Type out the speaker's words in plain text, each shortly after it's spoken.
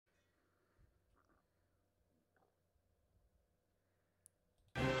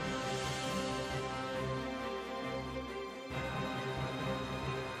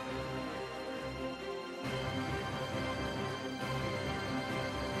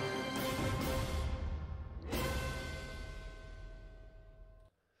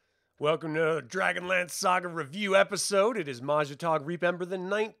Welcome to another Dragonlance Saga review episode. It is Majatog Reapember the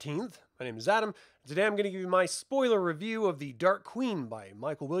 19th. My name is Adam. Today I'm going to give you my spoiler review of The Dark Queen by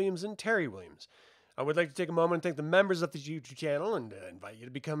Michael Williams and Teri Williams. I would like to take a moment and thank the members of this YouTube channel and invite you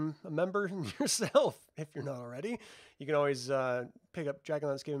to become a member yourself if you're not already. You can always pick up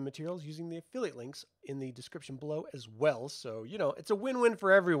Dragonlance gaming materials using the affiliate links in the description below as well. So, you know, it's a win-win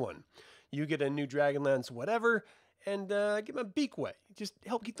for everyone. You get a new Dragonlance whatever, and get my beak wet. Just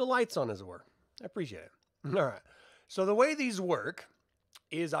help keep the lights on, as it were. I appreciate it. All right. So the way these work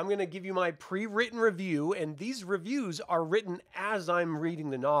is I'm going to give you my pre-written review, and these reviews are written as I'm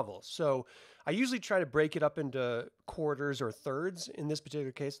reading the novel. So I usually try to break it up into quarters or thirds. In this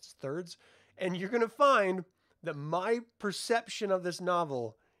particular case, it's thirds. And you're going to find that my perception of this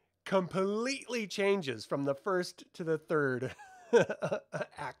novel completely changes from the first to the third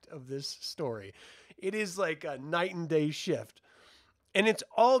act of this story. It is like a night and day shift. And it's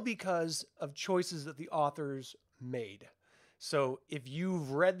all because of choices that the authors made. So if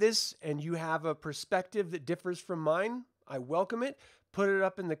you've read this and you have a perspective that differs from mine, I welcome it. Put it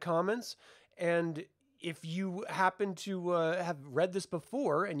up in the comments. And if you happen to have read this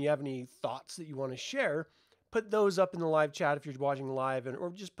before and you have any thoughts that you want to share, put those up in the live chat if you're watching live,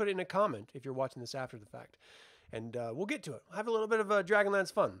 or just put it in a comment if you're watching this after the fact. And we'll get to it. We'll have a little bit of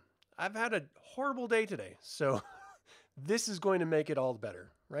Dragonlance fun. I've had a horrible day today, so this is going to make it all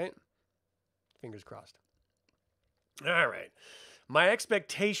better, right? Fingers crossed. All right. My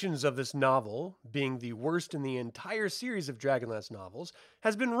expectations of this novel, being the worst in the entire series of Dragonlance novels,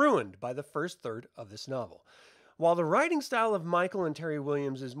 has been ruined by the first third of this novel. While the writing style of Michael and Teri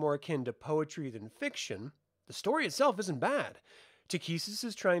Williams is more akin to poetry than fiction, the story itself isn't bad. Takhisis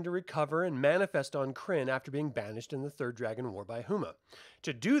is trying to recover and manifest on Krynn after being banished in the Third Dragon War by Huma.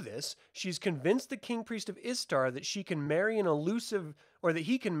 To do this, she's convinced the King Priest of Istar that he can marry an elusive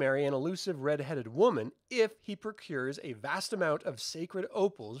red-headed woman if he procures a vast amount of sacred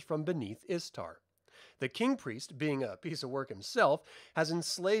opals from beneath Istar. The King Priest, being a piece of work himself, has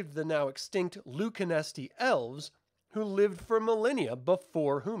enslaved the now extinct Lucanesti elves who lived for millennia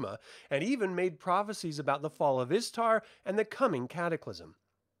before Huma, and even made prophecies about the fall of Istar and the coming cataclysm.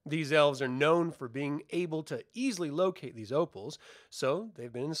 These elves are known for being able to easily locate these opals, so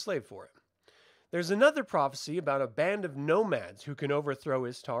they've been enslaved for it. There's another prophecy about a band of nomads who can overthrow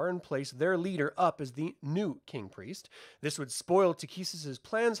Istar and place their leader up as the new King Priest. This would spoil Takhisis'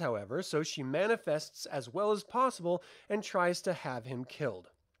 plans, however, so she manifests as well as possible and tries to have him killed.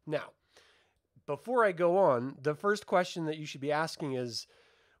 Now, before I go on, the first question that you should be asking is,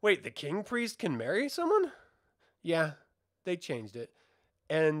 wait, the King Priest can marry someone? Yeah, they changed it.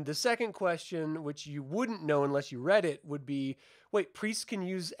 And the second question, which you wouldn't know unless you read it, would be, wait, priests can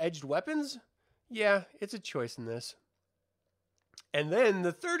use edged weapons? Yeah, it's a choice in this. And then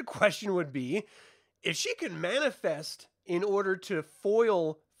the third question would be, if she can manifest in order to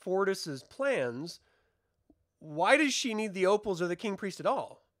foil Fortis's plans, why does she need the opals or the King Priest at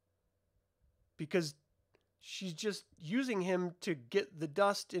all? Because she's just using him to get the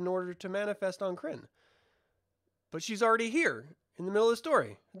dust in order to manifest on Krynn. But she's already here in the middle of the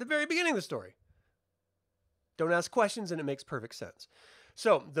story, at the very beginning of the story. Don't ask questions and it makes perfect sense.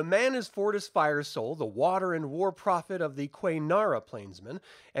 So, the man is Fortis Firesoul, the water and war prophet of the Quaynara Plainsmen,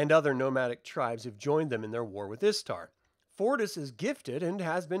 and other nomadic tribes who've joined them in their war with Istar. Fortis is gifted and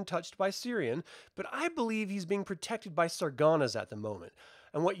has been touched by Syrian, but I believe he's being protected by Sargonas at the moment.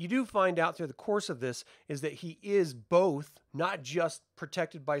 And what you do find out through the course of this is that he is both not just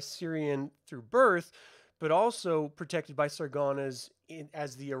protected by Syrian through birth, but also protected by Sargonas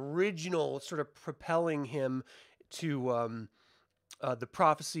as the original sort of propelling him to the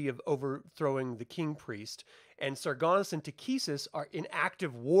prophecy of overthrowing the King Priest. And Sargonas and Takhisis are in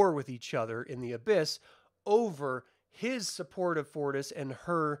active war with each other in the Abyss over his support of Fortis and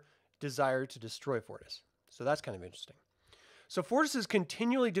her desire to destroy Fortis. So that's kind of interesting. So Fortis has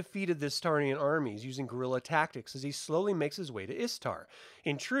continually defeated the Istarian armies using guerrilla tactics as he slowly makes his way to Istar.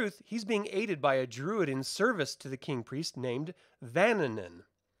 In truth, he's being aided by a druid in service to the King Priest named Vananen.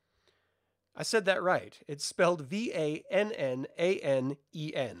 I said that right. It's spelled Vannanen.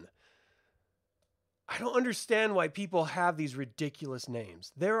 I don't understand why people have these ridiculous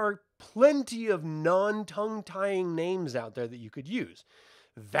names. There are plenty of non-tongue-tying names out there that you could use.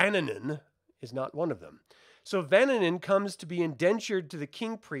 Vananen is not one of them. So Vananen comes to be indentured to the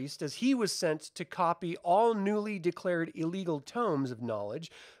King Priest as he was sent to copy all newly declared illegal tomes of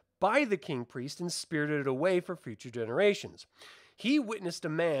knowledge by the King Priest and spirited it away for future generations. He witnessed a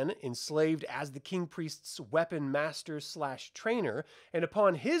man enslaved as the king priest's weapon master / trainer, and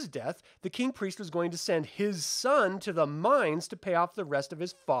upon his death, the king priest was going to send his son to the mines to pay off the rest of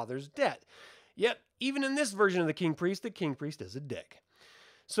his father's debt. Yet, even in this version of the king priest is a dick.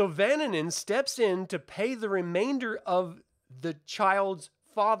 So Vananen steps in to pay the remainder of the child's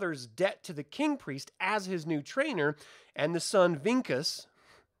father's debt to the king priest as his new trainer, and the son Vincus,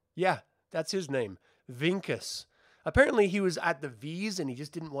 yeah, that's his name, Vincus. Apparently he was at the V's and he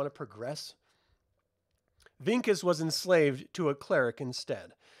just didn't want to progress. Vincus was enslaved to a cleric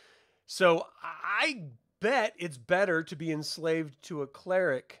instead. So I bet it's better to be enslaved to a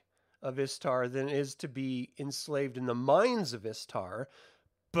cleric of Istar than it is to be enslaved in the mines of Istar.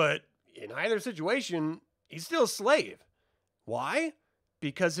 But in either situation, he's still a slave. Why?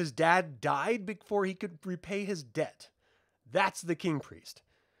 Because his dad died before he could repay his debt. That's the king priest.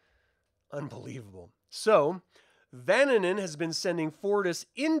 Unbelievable. So, Vananen has been sending Fortis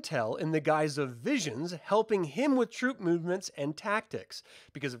intel in the guise of visions, helping him with troop movements and tactics.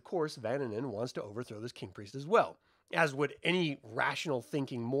 Because, of course, Vananen wants to overthrow this king priest as well, as would any rational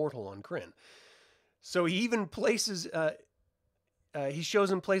thinking mortal on Krynn. So he even places, he shows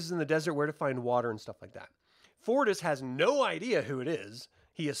him places in the desert where to find water and stuff like that. Fortis has no idea who it is.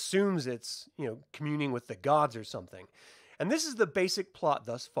 He assumes it's, communing with the gods or something. And this is the basic plot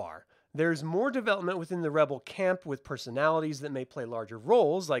thus far. There's more development within the rebel camp with personalities that may play larger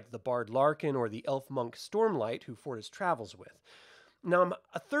roles, like the bard Larkin or the elf monk Stormlight, who Fortis travels with. Now, I'm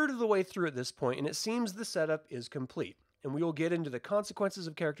a third of the way through at this point, and it seems the setup is complete, and we will get into the consequences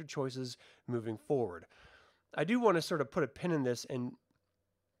of character choices moving forward. I do want to sort of put a pin in this and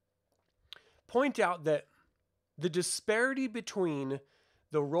point out that the disparity between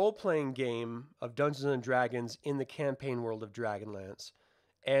the role-playing game of Dungeons & Dragons in the campaign world of Dragonlance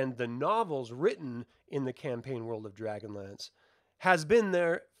and the novels written in the campaign world of Dragonlance has been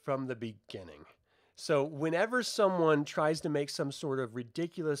there from the beginning. So whenever someone tries to make some sort of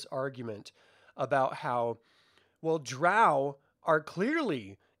ridiculous argument about how, well, drow are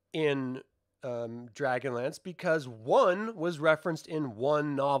clearly in Dragonlance because one was referenced in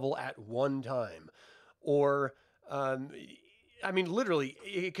one novel at one time, or literally,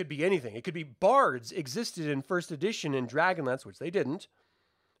 it could be anything. It could be bards existed in first edition in Dragonlance, which they didn't.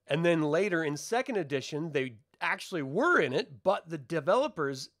 And then later in second edition, they actually were in it, but the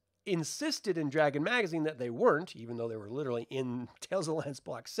developers insisted in Dragon Magazine that they weren't, even though they were literally in Tales of the Lance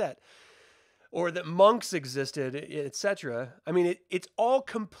block set, or that monks existed, etc. I mean, it's all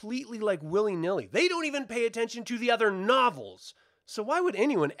completely like willy-nilly. They don't even pay attention to the other novels. So why would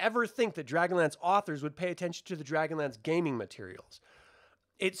anyone ever think that Dragonlance authors would pay attention to the Dragonlance gaming materials?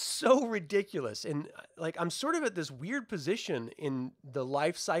 It's so ridiculous. And I'm sort of at this weird position in the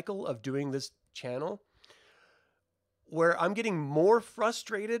life cycle of doing this channel where I'm getting more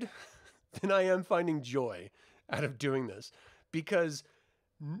frustrated than I am finding joy out of doing this, because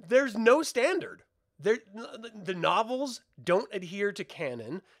there's no standard. The novels don't adhere to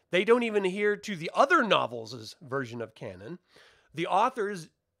canon. They don't even adhere to the other novels' version of canon. The authors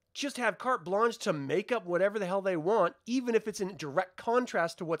just have carte blanche to make up whatever the hell they want, even if it's in direct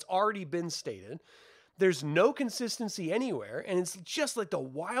contrast to what's already been stated. There's no consistency anywhere, and it's just like the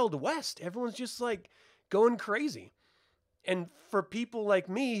Wild West. Everyone's just like going crazy. And for people like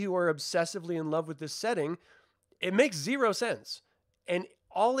me who are obsessively in love with this setting, it makes zero sense. And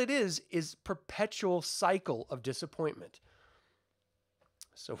all it is perpetual cycle of disappointment.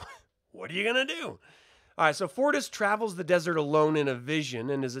 So what are you going to do? All right, so Fortis travels the desert alone in a vision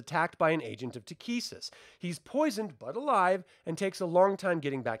and is attacked by an agent of Takesis. He's poisoned but alive and takes a long time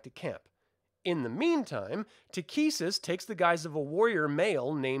getting back to camp. In the meantime, Takesis takes the guise of a warrior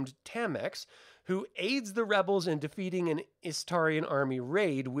male named Tamex, who aids the rebels in defeating an Istarian army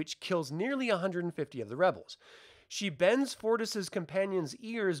raid, which kills nearly 150 of the rebels. She bends Fortis's companions'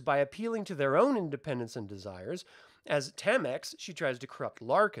 ears by appealing to their own independence and desires. As Tamex, she tries to corrupt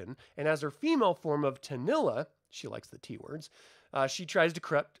Larkin, and as her female form of Tanilla, she likes the T words, she tries to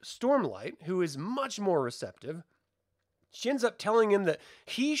corrupt Stormlight, who is much more receptive. She ends up telling him that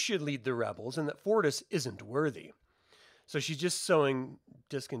he should lead the rebels and that Fortis isn't worthy. So she's just sowing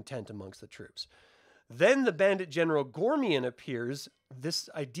discontent amongst the troops. Then the bandit general Gormian appears, this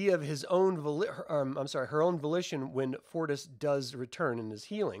idea of his own her own volition when Fortis does return and is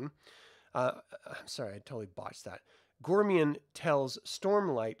healing. I'm sorry, I totally botched that. Gormian tells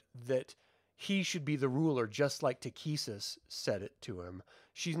Stormlight that he should be the ruler, just like Takesis said it to him.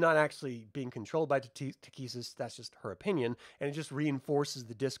 She's not actually being controlled by Takesis, that's just her opinion, and it just reinforces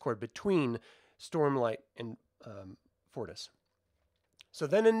the discord between Stormlight and Fortis. So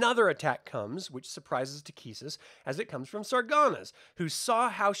then another attack comes, which surprises Takhisis, as it comes from Sargonas, who saw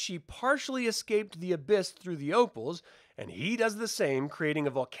how she partially escaped the abyss through the opals, and he does the same, creating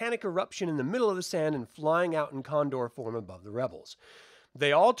a volcanic eruption in the middle of the sand and flying out in condor form above the rebels.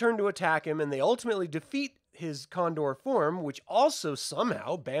 They all turn to attack him, and they ultimately defeat his condor form, which also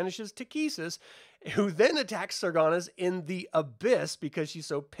somehow banishes Takhisis, who then attacks Sargonas in the abyss because she's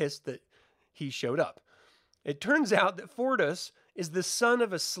so pissed that he showed up. It turns out that Fortis is the son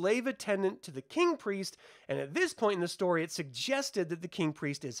of a slave attendant to the king priest, and at this point in the story, it suggested that the king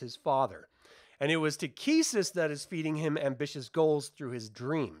priest is his father. And it was Takhisis that is feeding him ambitious goals through his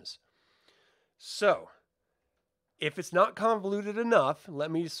dreams. So, if it's not convoluted enough,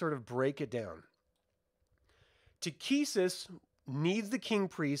 let me sort of break it down. Takhisis needs the king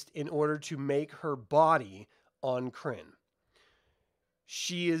priest in order to make her body on Krynn.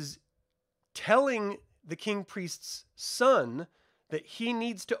 She is telling the king priest's son that he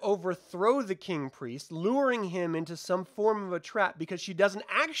needs to overthrow the king priest, luring him into some form of a trap because she doesn't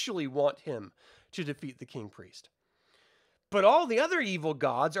actually want him to defeat the king priest. But all the other evil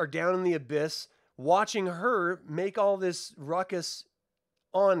gods are down in the abyss watching her make all this ruckus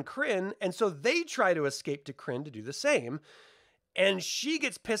on Krynn, and so they try to escape to Krynn to do the same. And she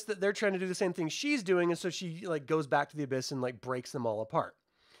gets pissed that they're trying to do the same thing she's doing, and so she goes back to the abyss and breaks them all apart.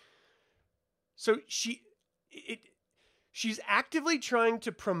 So she's actively trying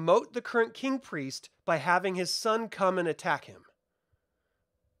to promote the current king priest by having his son come and attack him.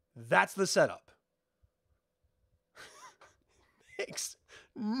 That's the setup. Makes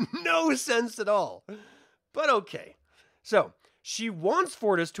no sense at all. But okay. So she wants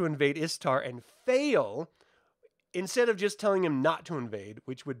Fortis to invade Istar and fail instead of just telling him not to invade,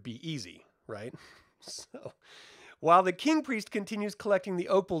 which would be easy, right? So while the king priest continues collecting the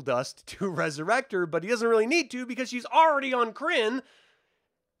opal dust to resurrect her, but he doesn't really need to because she's already on Krynn,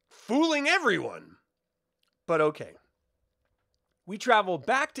 fooling everyone. But okay. We travel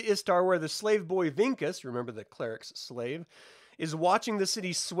back to Istar where the slave boy Vinkus, remember the cleric's slave, is watching the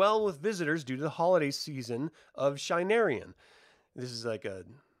city swell with visitors due to the holiday season of Shinarian. This is like a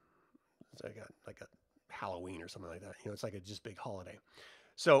Halloween or something like that. It's like a just big holiday.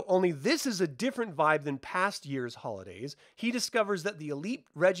 So only this is a different vibe than past year's holidays. He discovers that the elite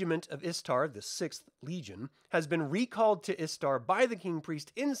regiment of Istar, the 6th Legion, has been recalled to Istar by the king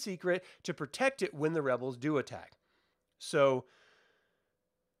priest in secret to protect it when the rebels do attack. So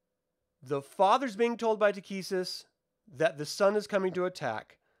the father's being told by Takhisis that the son is coming to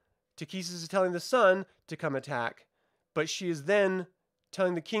attack. Takhisis is telling the son to come attack, but she is then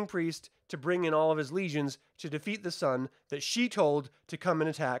telling the king priest to bring in all of his legions to defeat the son that she told to come and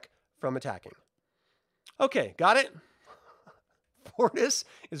attack from attacking. Okay, got it? Fortis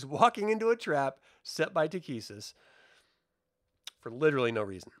is walking into a trap set by Takhisis for literally no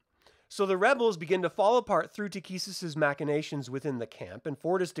reason. So the rebels begin to fall apart through Takhisis' machinations within the camp, and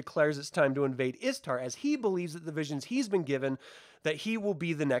Fortis declares it's time to invade Istar as he believes that the visions he's been given that he will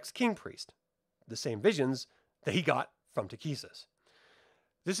be the next king priest. The same visions that he got from Takhisis.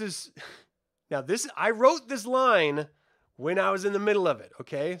 I wrote this line when I was in the middle of it,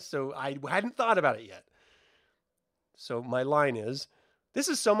 okay? So I hadn't thought about it yet. So my line is, this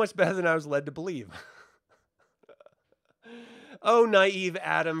is so much better than I was led to believe. Oh, naive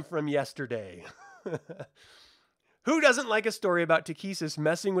Adam from yesterday. Who doesn't like a story about Takhisis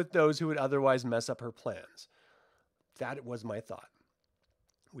messing with those who would otherwise mess up her plans? That was my thought,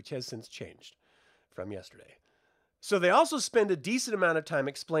 which has since changed from yesterday. So they also spend a decent amount of time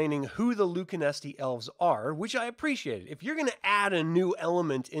explaining who the Lucanesti elves are, which I appreciated. If you're going to add a new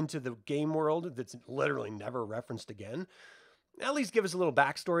element into the game world that's literally never referenced again, at least give us a little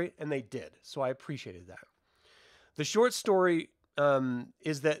backstory, and they did. So I appreciated that. The short story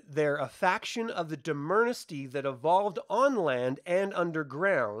is that they're a faction of the Demernesti that evolved on land and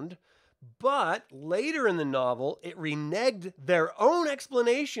underground, but later in the novel, it reneged their own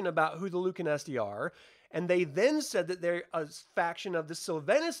explanation about who the Lucanesti are, and they then said that they're a faction of the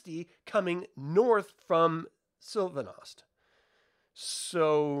Sylvanesti coming north from Sylvanost.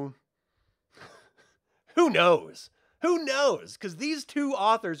 So, who knows? Who knows? Because these two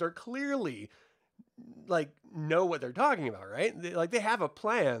authors are clearly, know what they're talking about, right? They have a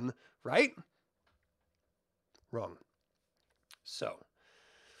plan, right? Wrong. So,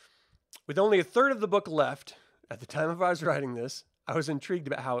 with only a third of the book left, at the time of I was writing this, I was intrigued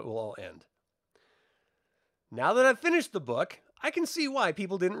about how it will all end. Now that I've finished the book, I can see why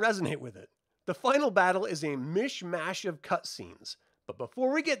people didn't resonate with it. The final battle is a mishmash of cutscenes. But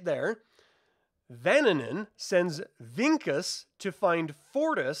before we get there, Vananen sends Vincus to find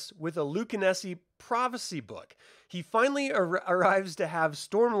Fortis with a Lucanessi prophecy book. He finally arrives to have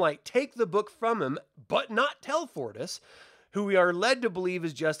Stormlight take the book from him, but not tell Fortis, who we are led to believe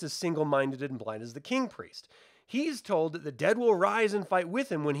is just as single-minded and blind as the King Priest. He's told that the dead will rise and fight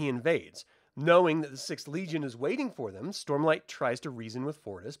with him when he invades. Knowing that the 6th Legion is waiting for them, Stormlight tries to reason with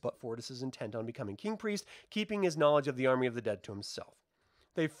Fortis, but Fortis is intent on becoming King Priest, keeping his knowledge of the army of the dead to himself.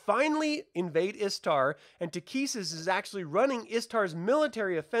 They finally invade Istar, and Takhisis is actually running Istar's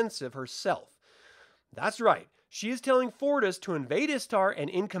military offensive herself. That's right. She is telling Fortis to invade Istar, and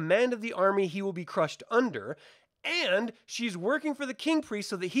in command of the army he will be crushed under, and she's working for the King Priest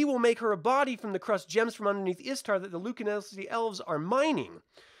so that he will make her a body from the crushed gems from underneath Istar that the Lucanessi elves are mining.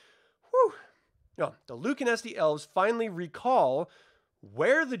 Whew. No, the Lucanessi elves finally recall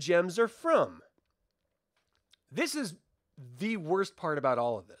where the gems are from. This is the worst part about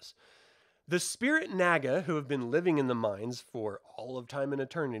all of this. The spirit Naga, who have been living in the mines for all of time and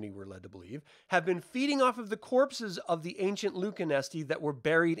eternity, we're led to believe, have been feeding off of the corpses of the ancient Lucanesti that were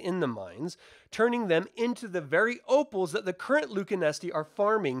buried in the mines, turning them into the very opals that the current Lucanesti are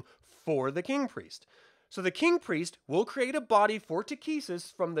farming for the King Priest. So the King Priest will create a body for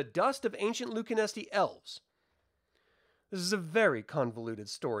Takhisis from the dust of ancient Lucanesti elves. This is a very convoluted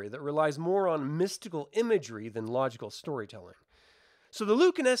story that relies more on mystical imagery than logical storytelling. So the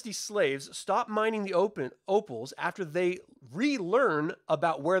Lucanesti slaves stop mining the opals after they relearn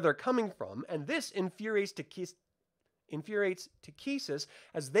about where they're coming from, and this infuriates Takhisis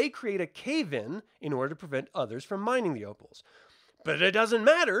as they create a cave-in in order to prevent others from mining the opals. But it doesn't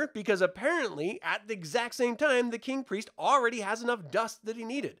matter, because apparently, at the exact same time, the King Priest already has enough dust that he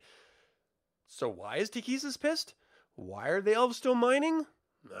needed. So why is Takhisis pissed? Why are the elves still mining?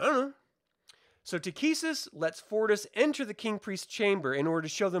 I don't know. So Takhisis lets Fortis enter the King Priest's chamber in order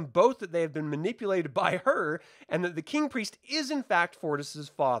to show them both that they have been manipulated by her and that the King Priest is in fact Fortis's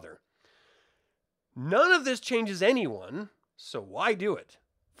father. None of this changes anyone, so why do it?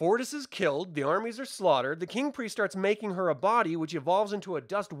 Fortis is killed, the armies are slaughtered, the King Priest starts making her a body which evolves into a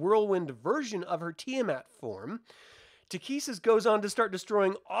dust whirlwind version of her Tiamat form. Takhisis goes on to start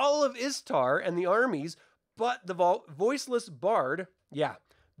destroying all of Istar and the armies, but the voiceless bard,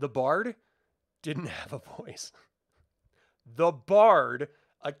 the bard didn't have a voice. The bard,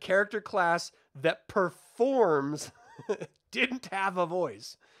 a character class that performs, didn't have a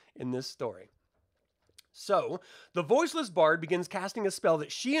voice in this story. So, the voiceless bard begins casting a spell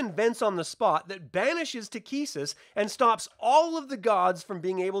that she invents on the spot that banishes Takhisis and stops all of the gods from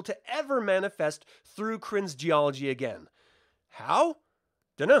being able to ever manifest through Kryn's geology again. How?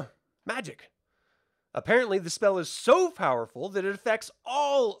 Dunno. Magic. Apparently, the spell is so powerful that it affects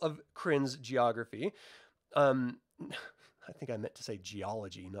all of Kryn's geography. I think I meant to say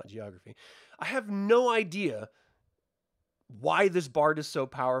geology, not geography. I have no idea why this bard is so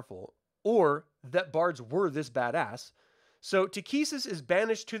powerful, or that bards were this badass. So Takhisis is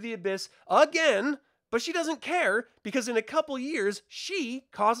banished to the abyss again, but she doesn't care, because in a couple years, she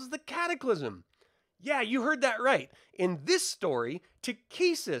causes the cataclysm. Yeah, you heard that right. In this story,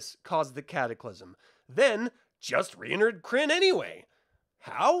 Takhisis caused the cataclysm. Then just re-entered Kryn anyway.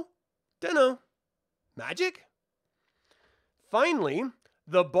 How? Dunno. Magic? Finally,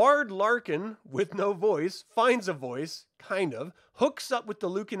 the bard Larkin, with no voice, finds a voice, kind of, hooks up with the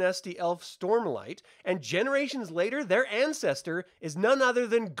Lucanesti elf Stormlight, and generations later, their ancestor is none other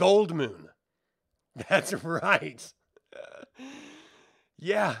than Goldmoon. That's right.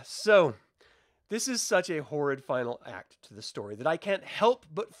 Yeah, so this is such a horrid final act to the story that I can't help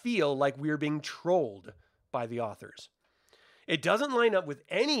but feel like we're being trolled by the authors. It doesn't line up with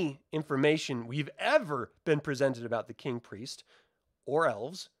any information we've ever been presented about the King Priest, or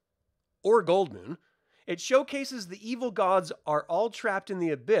elves, or Goldmoon. It showcases the evil gods are all trapped in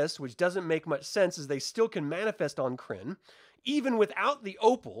the abyss, which doesn't make much sense as they still can manifest on Kryn, even without the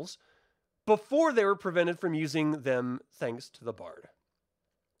opals, before they were prevented from using them thanks to the bard.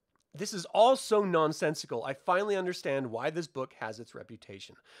 This is all so nonsensical, I finally understand why this book has its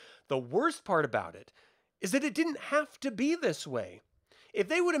reputation. The worst part about it is that it didn't have to be this way. If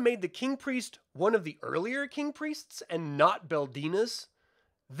they would have made the King Priest one of the earlier King Priests and not Beldina's,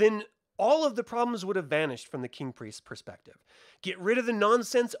 then all of the problems would have vanished from the King Priest's perspective. Get rid of the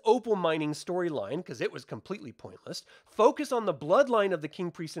nonsense opal mining storyline, because it was completely pointless. Focus on the bloodline of the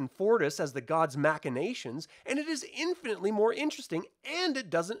King Priest and Fortis as the god's machinations, and it is infinitely more interesting, and it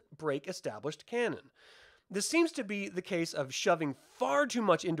doesn't break established canon. This seems to be the case of shoving far too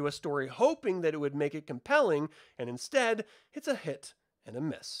much into a story, hoping that it would make it compelling, and instead, it's a hit and a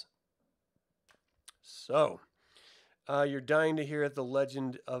miss. So, You're dying to hear it. The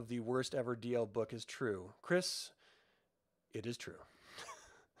legend of the worst ever DL book is true. Chris, it is true.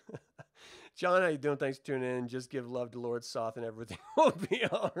 John, how you doing? Thanks for tuning in. Just give love to Lord Soth and everything will be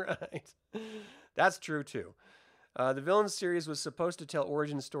all right. That's true, too. The Villains series was supposed to tell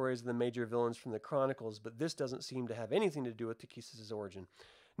origin stories of the major villains from the Chronicles, but this doesn't seem to have anything to do with Takesis' origin.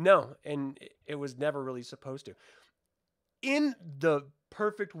 No, and it was never really supposed to. In the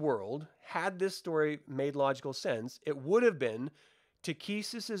perfect world, had this story made logical sense, it would have been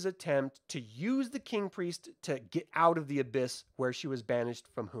Takesis' attempt to use the King Priest to get out of the abyss where she was banished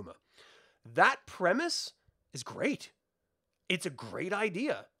from Huma. That premise is great. It's a great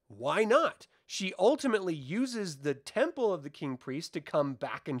idea. Why not? She ultimately uses the temple of the King Priest to come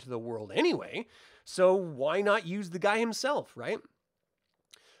back into the world anyway, so why not use the guy himself, right?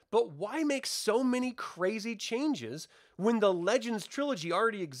 But why make so many crazy changes when the Legends trilogy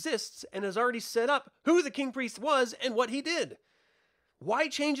already exists and has already set up who the King Priest was and what he did? Why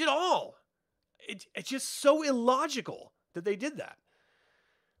change it all? It's just so illogical that they did that.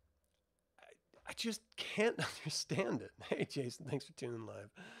 I just can't understand it. Hey, Jason, thanks for tuning live.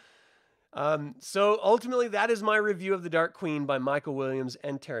 So ultimately, that is my review of The Dark Queen by Michael Williams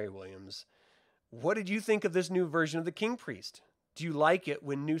and Teri Williams. What did you think of this new version of the King Priest? Do you like it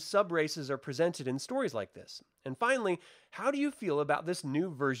when new sub-races are presented in stories like this? And finally, how do you feel about this new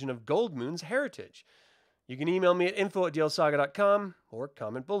version of Goldmoon's heritage? You can email me at info@dlsaga.com or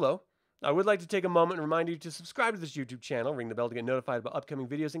comment below. I would like to take a moment and remind you to subscribe to this YouTube channel, ring the bell to get notified about upcoming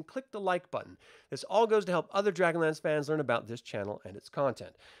videos, and click the like button. This all goes to help other Dragonlance fans learn about this channel and its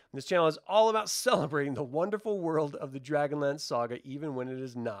content. And this channel is all about celebrating the wonderful world of the Dragonlance saga, even when it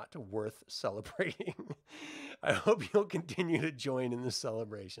is not worth celebrating. I hope you'll continue to join in this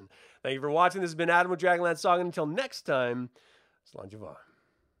celebration. Thank you for watching. This has been Adam with Dragonlance Saga. Until next time, Slàinte mhath.